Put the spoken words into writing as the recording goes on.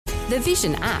The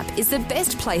Vision app is the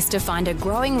best place to find a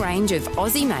growing range of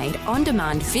Aussie-made,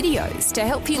 on-demand videos to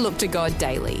help you look to God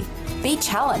daily. Be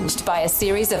challenged by a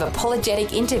series of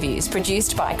apologetic interviews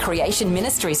produced by Creation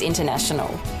Ministries International,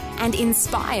 and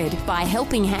inspired by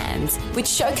Helping Hands, which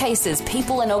showcases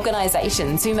people and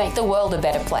organisations who make the world a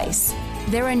better place.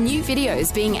 There are new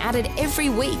videos being added every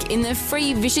week in the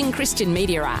free Vision Christian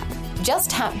Media app. Just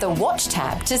tap the Watch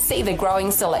tab to see the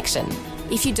growing selection.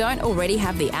 If you don't already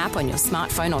have the app on your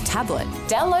smartphone or tablet,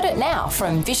 download it now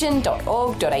from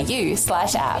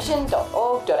vision.org.au/app.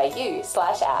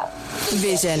 Vision.org.au/app.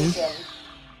 Vision.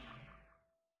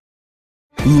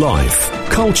 Life,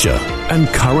 culture and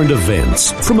current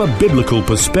events from a biblical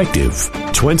perspective.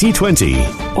 2020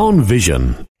 on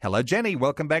Vision. Hello, Jenny.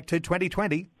 Welcome back to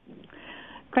 2020.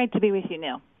 Great to be with you,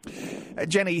 Neil.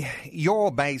 Jenny,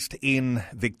 you're based in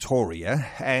Victoria,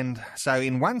 and so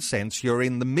in one sense you're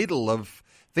in the middle of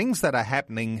things that are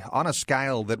happening on a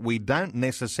scale that we don't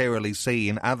necessarily see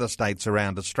in other states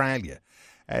around Australia.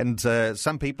 And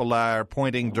some people are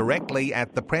pointing directly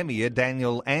at the Premier,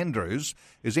 Daniel Andrews,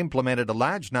 who's implemented a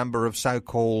large number of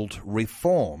so-called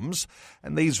reforms,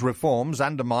 and these reforms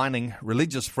undermining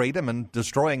religious freedom and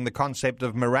destroying the concept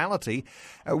of morality.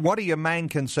 What are your main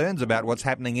concerns about what's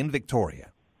happening in Victoria?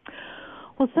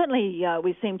 Well, certainly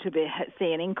we seem to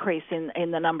see an increase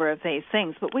in the number of these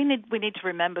things, but we need to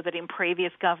remember that in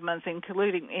previous governments,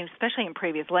 especially in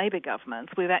previous Labor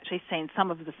governments, we've actually seen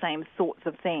some of the same sorts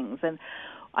of things. And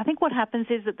I think what happens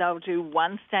is that they'll do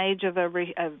one stage of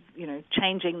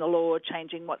changing the law,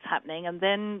 changing what's happening, and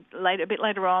then a bit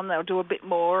later on they'll do a bit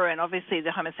more. And obviously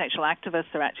the homosexual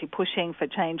activists are actually pushing for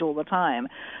change all the time.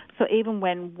 So even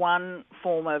when one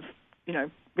form of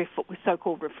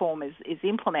so-called reform is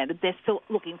implemented, they're still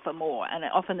looking for more, and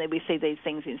often we see these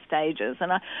things in stages.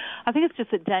 And I think it's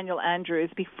just that Daniel Andrews,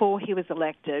 before he was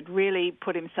elected, really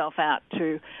put himself out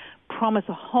to promise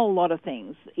a whole lot of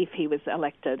things if he was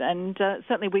elected. And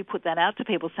certainly we put that out to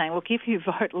people saying, look, if you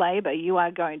vote Labor, you are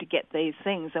going to get these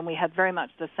things. And we had very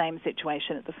much the same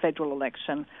situation at the federal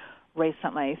election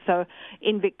recently. So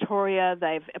in Victoria,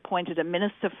 they've appointed a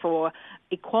Minister for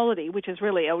Equality, which is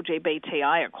really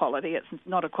LGBTI equality. It's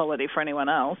not equality for anyone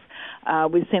else.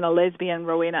 We've seen a lesbian,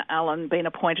 Rowena Allen, being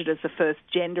appointed as the first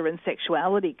Gender and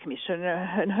Sexuality Commissioner,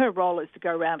 and her role is to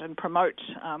go around and promote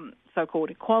so-called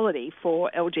equality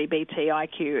for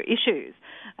LGBTIQ issues.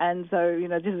 And so,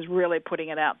 this is really putting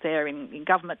it out there in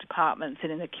government departments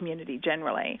and in the community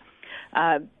generally.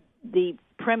 The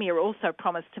Premier also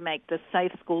promised to make the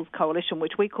Safe Schools Coalition,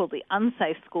 which we call the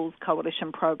Unsafe Schools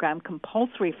Coalition program,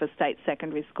 compulsory for state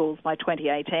secondary schools by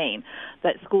 2018,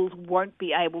 that schools won't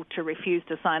be able to refuse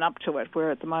to sign up to it, where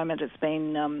at the moment it's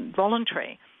been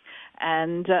voluntary.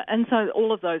 And so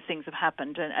all of those things have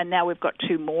happened, and now we've got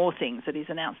two more things that he's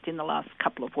announced in the last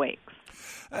couple of weeks.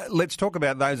 Let's talk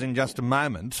about those in just a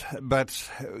moment,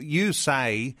 but you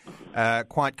say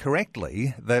quite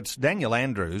correctly that Daniel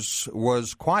Andrews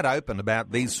was quite open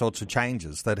about these sorts of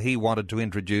changes that he wanted to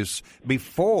introduce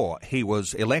before he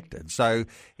was elected. So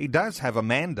he does have a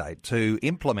mandate to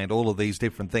implement all of these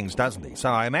different things, doesn't he?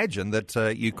 So I imagine that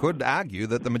you could argue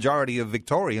that the majority of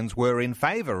Victorians were in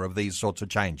favour of these sorts of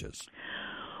changes.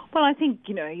 Well, I think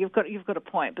you've got a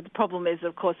point, but the problem is,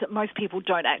 of course, that most people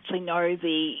don't actually know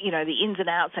the ins and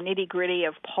outs and nitty-gritty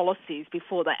of policies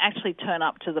before they actually turn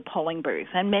up to the polling booth.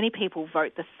 And many people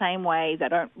vote the same way. They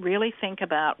don't really think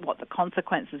about what the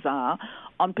consequences are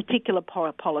on particular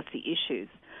policy issues.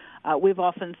 We've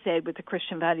often said with the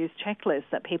Christian Values Checklist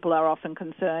that people are often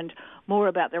concerned more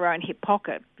about their own hip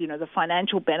pocket, the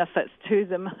financial benefits to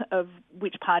them of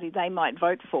which party they might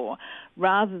vote for,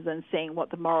 rather than seeing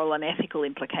what the moral and ethical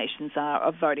implications are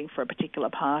of voting for a particular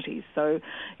party. So,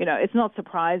 it's not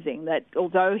surprising that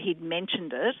although he'd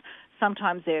mentioned it,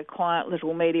 sometimes they're quiet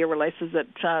little media releases that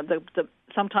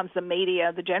sometimes the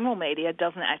media, the general media,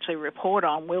 doesn't actually report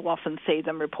on. We'll often see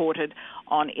them reported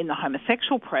on in the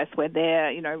homosexual press, where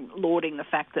they're, lauding the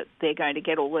fact that they're going to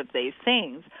get all of these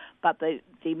things. But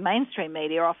the mainstream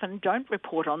media often don't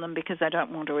report on them because they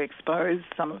don't want to expose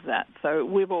some of that. So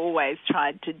we've always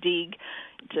tried to dig,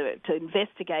 to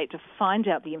investigate, to find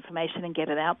out the information and get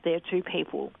it out there to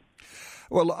people.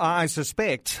 Well, I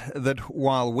suspect that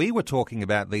while we were talking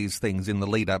about these things in the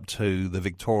lead up to the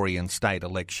Victorian state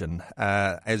election,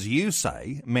 as you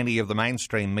say, many of the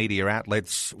mainstream media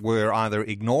outlets were either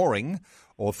ignoring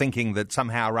or thinking that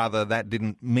somehow or other that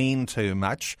didn't mean too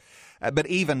much. But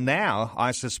even now, I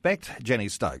suspect, Jenny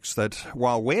Stokes, that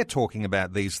while we're talking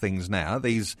about these things now,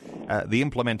 the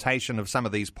implementation of some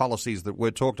of these policies that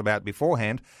were talked about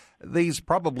beforehand, these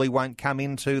probably won't come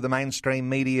into the mainstream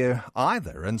media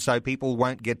either, and so people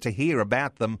won't get to hear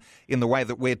about them in the way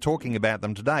that we're talking about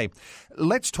them today.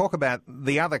 Let's talk about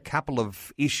the other couple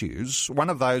of issues. One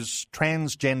of those,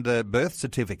 transgender birth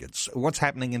certificates. What's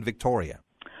happening in Victoria?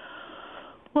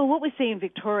 Well, what we see in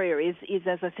Victoria is,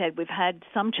 as I said, we've had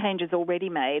some changes already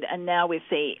made, and now we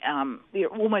see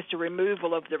almost a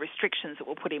removal of the restrictions that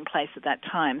were put in place at that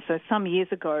time. So some years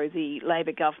ago, the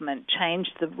Labor government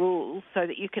changed the rules so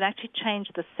that you could actually change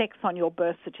the sex on your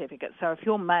birth certificate. So if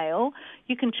you're male,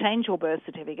 you can change your birth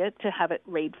certificate to have it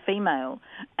read female,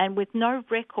 and with no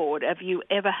record of you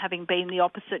ever having been the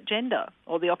opposite gender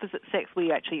or the opposite sex.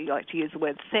 We actually like to use the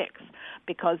word sex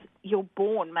because you're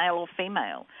born male or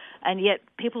female, and yet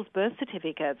people's birth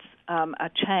certificates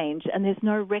are changed, and there's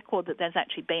no record that there's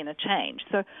actually been a change.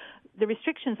 So the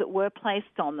restrictions that were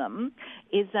placed on them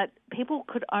is that people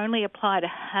could only apply to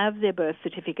have their birth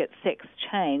certificate sex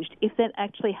changed if they'd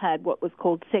actually had what was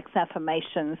called sex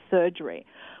affirmation surgery,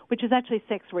 which is actually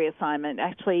sex reassignment,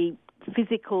 actually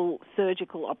physical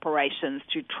surgical operations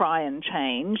to try and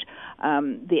change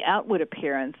the outward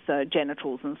appearance,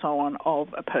 genitals and so on, of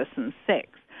a person's sex.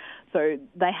 So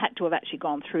they had to have actually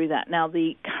gone through that. Now,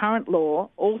 the current law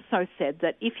also said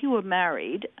that if you were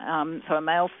married, so a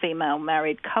male-female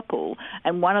married couple,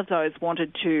 and one of those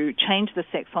wanted to change the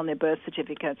sex on their birth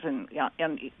certificate and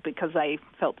because they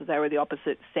felt that they were the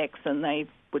opposite sex and they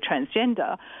were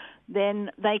transgender, then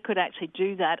they could actually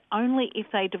do that only if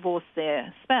they divorced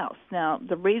their spouse. Now,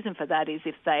 the reason for that is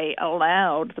if they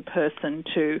allowed the person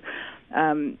to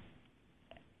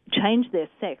change their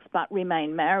sex but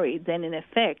remain married, then in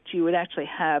effect you would actually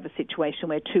have a situation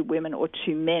where two women or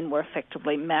two men were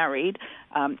effectively married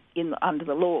under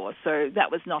the law. So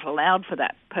that was not allowed for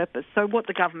that purpose. So what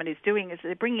the government is doing is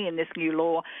they're bringing in this new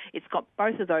law. It's got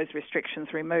both of those restrictions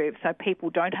removed, so people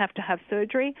don't have to have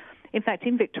surgery. In fact,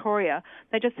 in Victoria,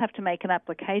 they just have to make an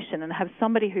application and have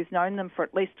somebody who's known them for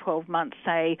at least 12 months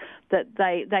say that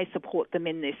they support them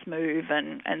in this move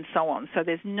and so on. So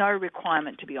there's no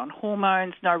requirement to be on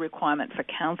hormones, no requirement for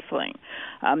counselling.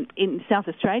 In South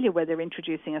Australia, where they're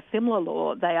introducing a similar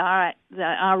law, they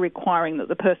are requiring that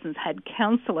the person's had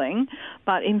counselling,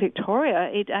 but in Victoria,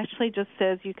 it actually just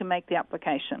says you can make the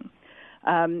application.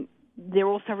 They're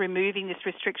also removing this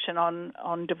restriction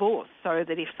on divorce, so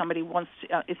that if somebody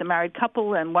is a married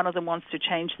couple and one of them wants to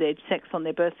change their sex on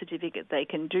their birth certificate, they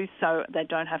can do so. They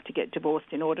don't have to get divorced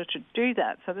in order to do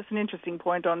that. So that's an interesting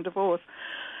point on divorce.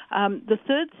 The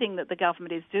third thing that the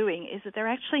government is doing is that they're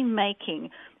actually making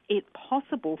it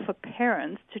possible for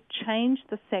parents to change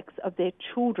the sex of their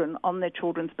children on their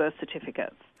children's birth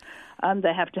certificates.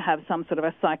 They have to have some sort of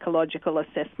a psychological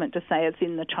assessment to say it's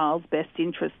in the child's best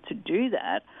interest to do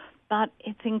that. But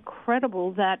it's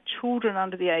incredible that children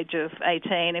under the age of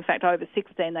 18, in fact over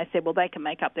 16, they said, well, they can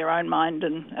make up their own mind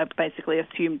and are basically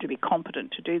assumed to be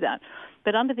competent to do that.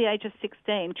 But under the age of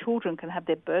 16, children can have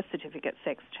their birth certificate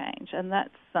sex change. And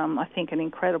that's, I think, an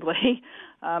incredibly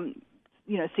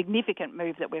significant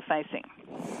move that we're facing.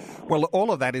 Well, all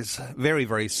of that is very,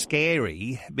 very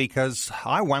scary, because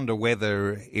I wonder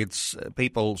whether it's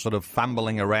people sort of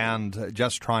fumbling around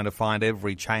just trying to find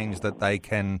every change that they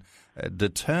can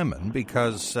determine,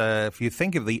 because if you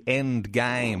think of the end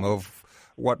game of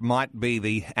what might be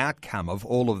the outcome of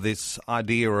all of this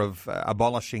idea of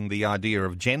abolishing the idea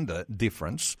of gender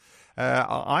difference,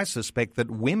 I suspect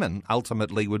that women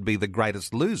ultimately would be the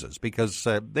greatest losers, because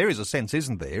there is a sense,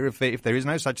 isn't there, if there is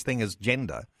no such thing as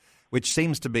gender, which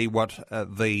seems to be what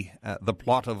the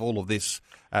plot of all of this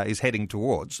is heading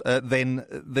towards, then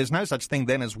there's no such thing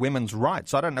then as women's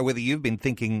rights. I don't know whether you've been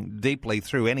thinking deeply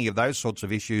through any of those sorts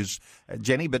of issues,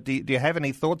 Jenny, but do you have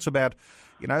any thoughts about,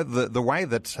 the way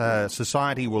that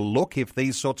society will look if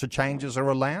these sorts of changes are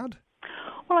allowed?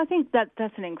 Well, I think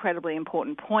that's an incredibly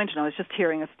important point, and I was just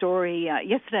hearing a story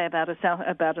yesterday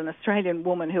about an Australian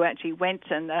woman who actually went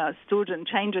and stood and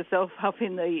changed herself up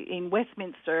in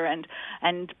Westminster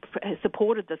and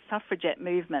supported the suffragette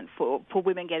movement for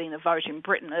women getting the vote in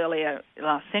Britain earlier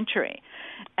last century.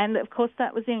 And of course,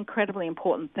 that was the incredibly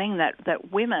important thing,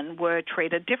 that women were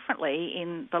treated differently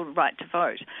in the right to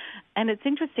vote. And it's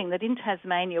interesting that in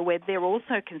Tasmania, where they're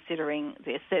also considering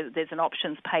this, there's an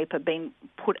options paper being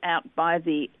put out by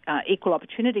the Equal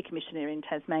Opportunity Commissioner in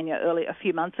Tasmania a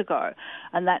few months ago,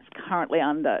 and that's currently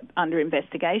under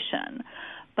investigation.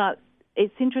 But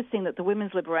it's interesting that the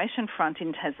Women's Liberation Front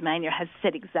in Tasmania has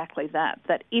said exactly that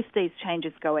if these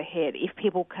changes go ahead, if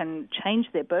people can change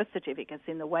their birth certificates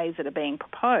in the ways that are being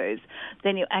proposed,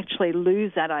 then you actually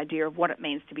lose that idea of what it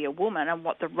means to be a woman and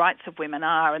what the rights of women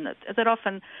are, and that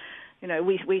often...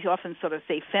 we often sort of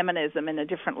see feminism in a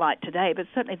different light today, but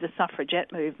certainly the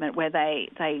suffragette movement, where they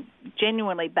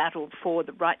genuinely battled for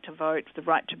the right to vote, the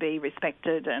right to be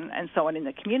respected, and so on in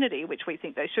the community, which we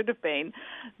think they should have been,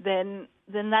 then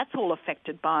that's all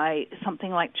affected by something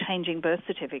like changing birth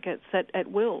certificates at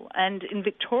will. And in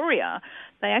Victoria,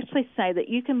 they actually say that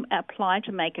you can apply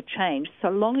to make a change so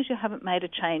long as you haven't made a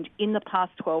change in the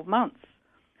past 12 months.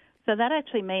 So that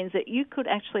actually means that you could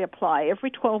actually apply every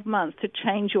 12 months to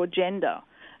change your gender.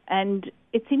 And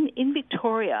it's in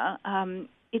Victoria,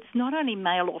 it's not only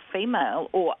male or female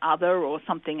or other or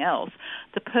something else.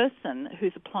 The person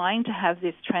who's applying to have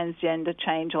this transgender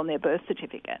change on their birth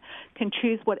certificate can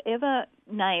choose whatever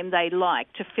name they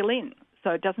like to fill in.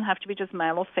 So it doesn't have to be just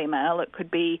male or female. It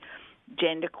could be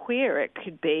gender queer, it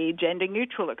could be gender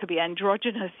neutral, it could be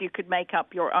androgynous. You could make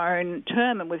up your own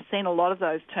term, and we've seen a lot of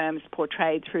those terms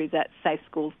portrayed through that Safe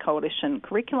Schools Coalition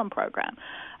curriculum program.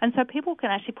 And so people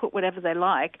can actually put whatever they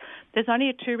like. There's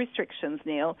only two restrictions,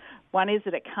 Neil. One is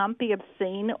that it can't be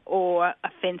obscene or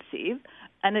offensive,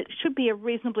 and it should be a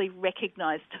reasonably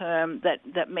recognised term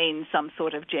that means some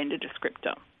sort of gender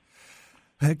descriptor.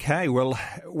 Okay, well,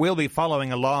 we'll be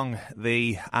following along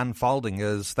the unfolding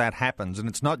as that happens. And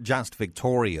it's not just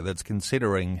Victoria that's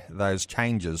considering those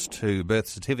changes to birth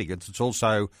certificates. It's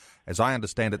also, as I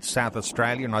understand it, South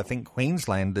Australia, and I think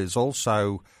Queensland is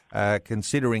also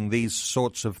considering these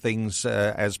sorts of things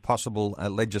as possible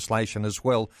legislation as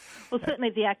well. Well, certainly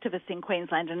the activists in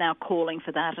Queensland are now calling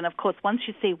for that. And, of course, once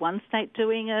you see one state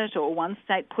doing it or one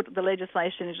state put the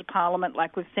legislation into Parliament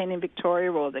like we've seen in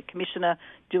Victoria or the Commissioner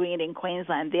doing it in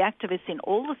Queensland, the activists in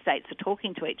all the states are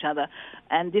talking to each other.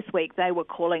 And this week they were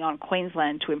calling on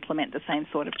Queensland to implement the same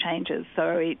sort of changes.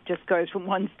 So it just goes from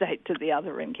one state to the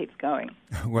other and keeps going.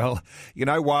 Well,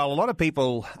 while a lot of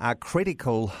people are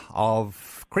critical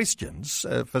of Christians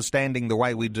for standing the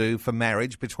way we do for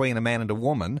marriage between a man and a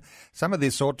woman, some of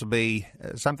this ought to be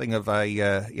something of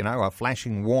a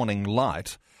flashing warning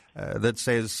light that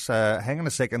says, hang on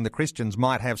a second, the Christians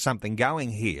might have something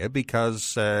going here,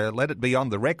 because let it be on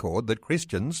the record that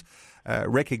Christians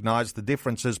recognise the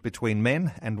differences between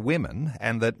men and women,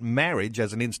 and that marriage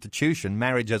as an institution,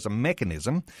 marriage as a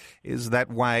mechanism, is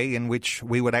that way in which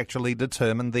we would actually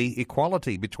determine the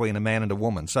equality between a man and a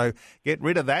woman. So get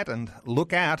rid of that and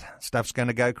look out, stuff's going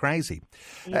to go crazy.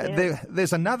 Yeah.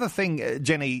 There's another thing,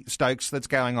 Jenny Stokes, that's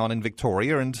going on in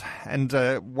Victoria, and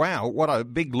wow, what a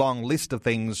big long list of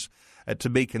things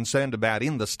to be concerned about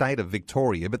in the state of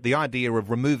Victoria, but the idea of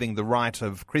removing the right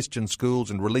of Christian schools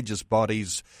and religious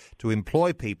bodies to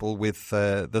employ people with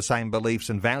the same beliefs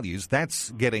and values,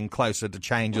 that's getting closer to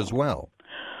change as well.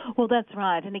 Well, that's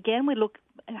right. And again, we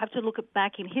have to look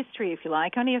back in history, if you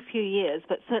like, only a few years,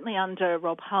 but certainly under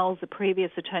Rob Hulls, the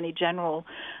previous Attorney General,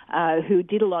 who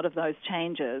did a lot of those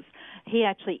changes. He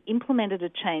actually implemented a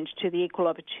change to the Equal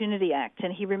Opportunity Act,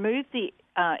 and he removed the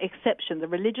exception, the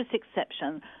religious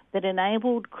exception, that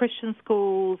enabled Christian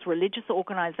schools, religious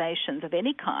organisations of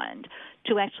any kind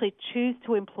to actually choose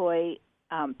to employ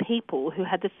people who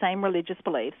had the same religious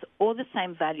beliefs or the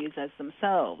same values as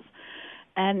themselves.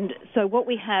 And so what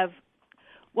we have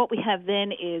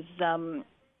then is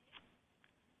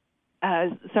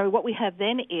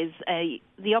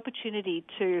the opportunity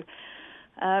to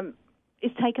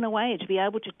is taken away to be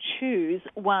able to choose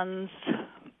one's.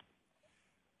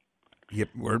 The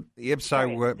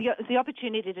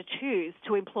opportunity to choose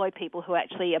to employ people who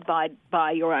actually abide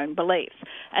by your own beliefs,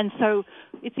 and so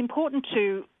it's important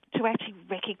to actually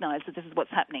recognise that this is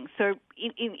what's happening. So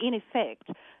in effect,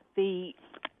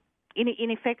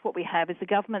 In effect, what we have is the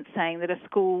government saying that a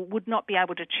school would not be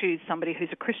able to choose somebody who's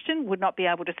a Christian, would not be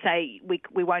able to say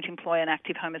we won't employ an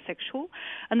active homosexual,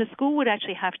 and the school would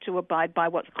actually have to abide by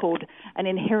what's called an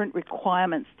inherent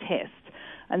requirements test.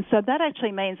 And so that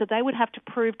actually means that they would have to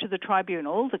prove to the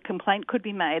tribunal, the complaint could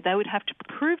be made, they would have to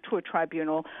prove to a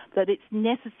tribunal that it's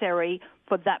necessary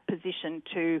for that position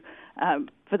to,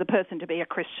 for the person to be a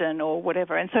Christian or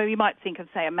whatever. And so you might think of,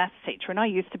 say, a maths teacher, and I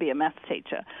used to be a maths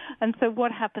teacher. And so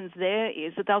what happens there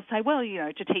is that they'll say, well,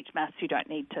 to teach maths you don't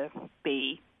need to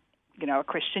be a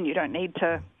Christian, you don't need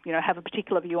to, have a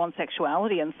particular view on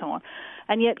sexuality and so on.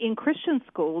 And yet in Christian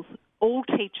schools, all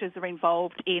teachers are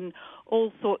involved in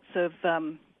all sorts of...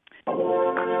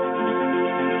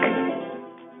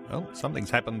 Well, something's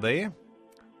happened there.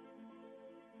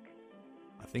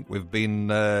 I think we've been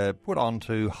put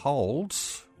onto hold.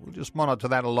 We'll just monitor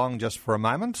that along just for a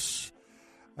moment.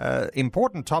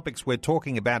 Important topics we're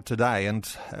talking about today, and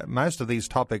most of these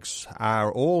topics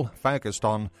are all focused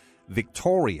on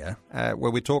Victoria,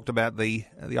 where we talked about the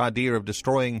idea of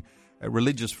destroying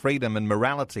religious freedom and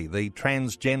morality, the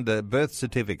transgender birth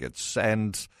certificates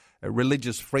and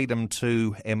religious freedom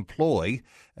to employ.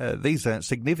 These are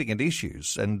significant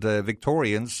issues, and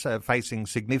Victorians facing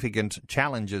significant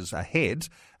challenges ahead,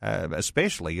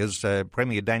 especially as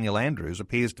Premier Daniel Andrews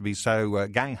appears to be so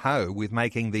gung-ho with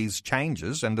making these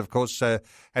changes, and of course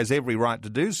has every right to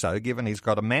do so given he's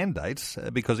got a mandate,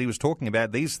 because he was talking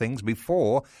about these things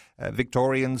before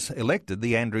Victorians elected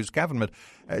the Andrews government.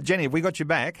 Jenny, have we got you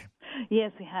back?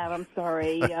 Yes, we have. I'm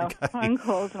sorry. Okay. Phone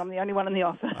calls, and I'm the only one in the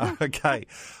office. Okay.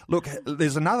 Look,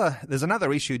 there's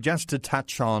another issue just to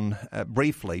touch on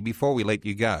briefly before we let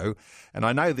you go, and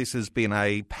I know this has been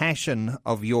a passion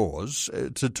of yours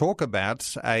to talk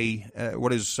about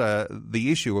what is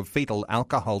the issue of fetal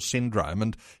alcohol syndrome.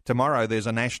 And tomorrow there's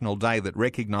a national day that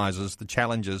recognises the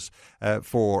challenges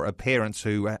for parents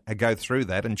who go through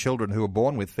that and children who are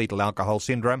born with fetal alcohol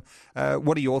syndrome.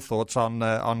 What are your thoughts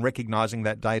on recognising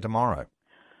that day tomorrow?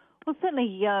 Well,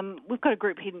 certainly we've got a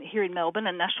group here in Melbourne,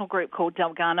 a national group called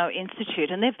Delgado Institute,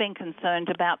 and they've been concerned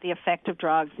about the effect of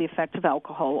drugs, the effect of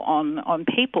alcohol on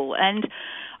people. And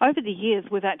over the years,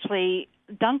 we've actually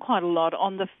done quite a lot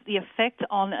on the effect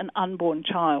on an unborn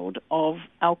child of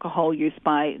alcohol use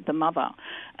by the mother.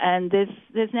 And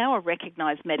there's now a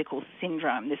recognised medical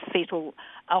syndrome, this fetal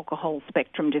alcohol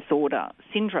spectrum disorder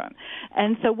syndrome.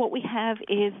 And so what we have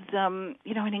is,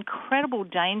 an incredible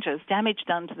damage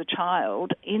done to the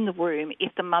child in the womb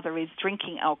if the mother is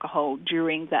drinking alcohol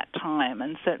during that time.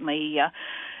 And certainly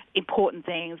important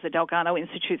things. The Delgado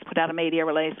Institute's put out a media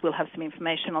release. We'll have some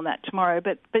information on that tomorrow.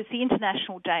 But it's the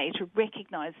International Day to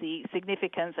recognise the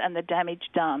significance and the damage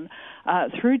done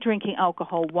through drinking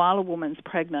alcohol while a woman's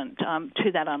pregnant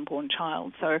to that unborn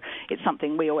child. So it's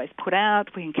something we always put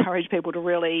out. We encourage people to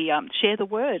really share the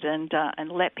word and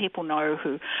let people know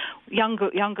young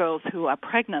girls who are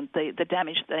pregnant, the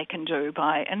damage they can do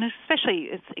by, and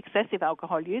especially it's excessive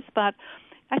alcohol use, but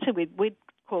actually we'd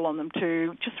call on them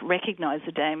to just recognise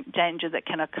the danger that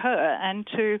can occur and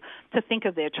to think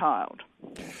of their child.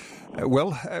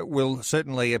 We'll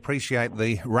certainly appreciate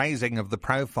the raising of the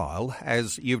profile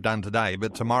as you've done today,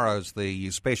 but tomorrow's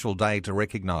the special day to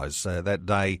recognise that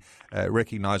day,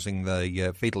 recognising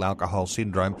the fetal alcohol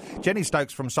syndrome. Jenny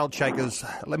Stokes from Salt Shakers,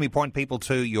 let me point people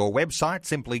to your website.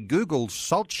 Simply Google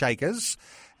Salt Shakers,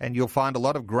 and you'll find a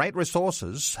lot of great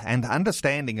resources and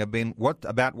understanding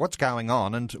about what's going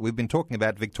on. And we've been talking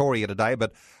about Victoria today,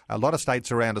 but a lot of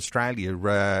states around Australia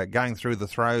are going through the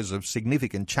throes of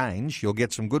significant change. You'll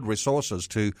get some good resources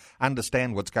to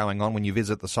understand what's going on when you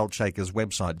visit the Salt Shakers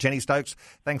website. Jenny Stokes,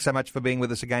 thanks so much for being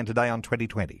with us again today on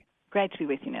 2020. Great to be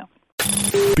with you, Neil.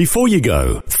 Before you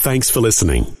go, thanks for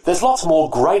listening. There's lots more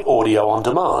great audio on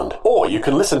demand, or you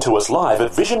can listen to us live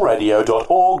at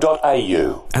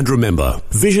visionradio.org.au. And remember,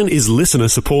 Vision is listener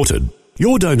supported.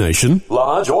 Your donation,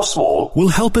 large or small, will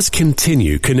help us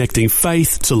continue connecting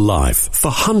faith to life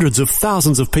for hundreds of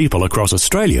thousands of people across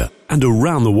Australia and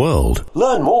around the world.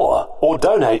 Learn more or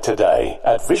donate today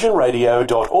at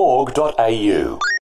visionradio.org.au.